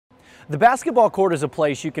The basketball court is a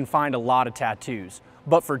place you can find a lot of tattoos,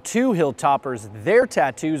 but for two Hilltoppers, their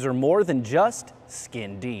tattoos are more than just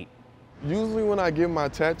skin deep. Usually when I get my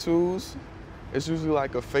tattoos, it's usually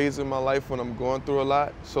like a phase in my life when I'm going through a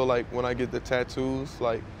lot. So like when I get the tattoos,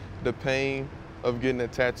 like the pain of getting a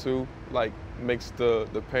tattoo like makes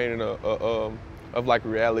the pain of like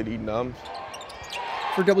reality numb.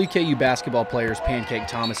 For WKU basketball players Pancake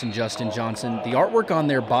Thomas and Justin Johnson, the artwork on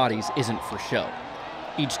their bodies isn't for show.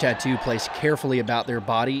 Each tattoo placed carefully about their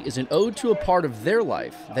body is an ode to a part of their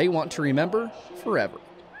life they want to remember forever.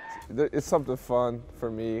 It's something fun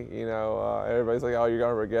for me, you know. Everybody's like, oh, you're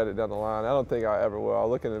gonna regret it down the line. I don't think I ever will. I'll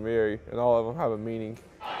look in the mirror and all of them have a meaning.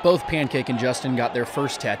 Both Pancake and Justin got their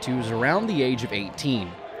first tattoos around the age of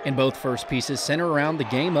 18, and both first pieces center around the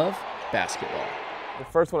game of basketball. The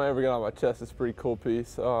first one I ever got on my chest is a pretty cool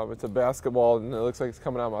piece. It's a basketball and it looks like it's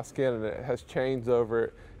coming out of my skin, and it has chains over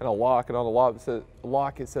it and a lock, and on the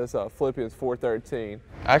lock it says Philippians 4:13.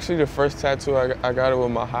 Actually, the first tattoo I got it with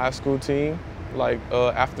my high school team. Like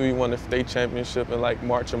after we won the state championship in like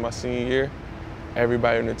March of my senior year,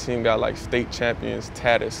 everybody on the team got like state champions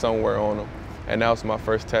tatted somewhere on them. And that was my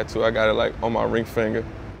first tattoo. I got it like on my ring finger.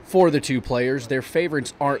 For the two players, their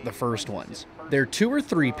favorites aren't the first ones. They're 2 or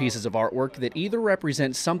 3 pieces of artwork that either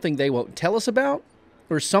represent something they won't tell us about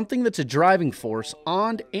or something that's a driving force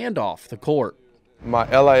on and off the court. My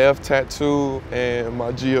LIF tattoo and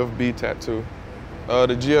my GFB tattoo.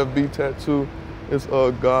 The GFB tattoo is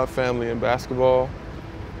God, family, and basketball.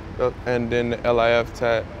 And then the LIF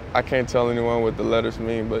tat, I can't tell anyone what the letters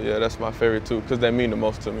mean, but yeah, that's my favorite too, because they mean the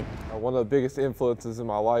most to me. One of the biggest influences in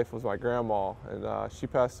my life was my grandma, and she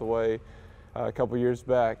passed away a couple years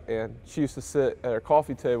back, and she used to sit at her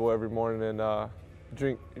coffee table every morning and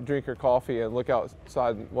drink her coffee and look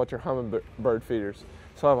outside and watch her hummingbird feeders.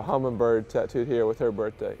 So I have a hummingbird tattooed here with her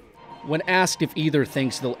birthday. When asked if either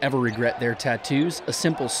thinks they'll ever regret their tattoos, a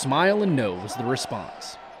simple smile and no was the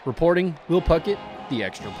response. Reporting, Will Puckett, The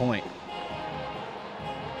Extra Point.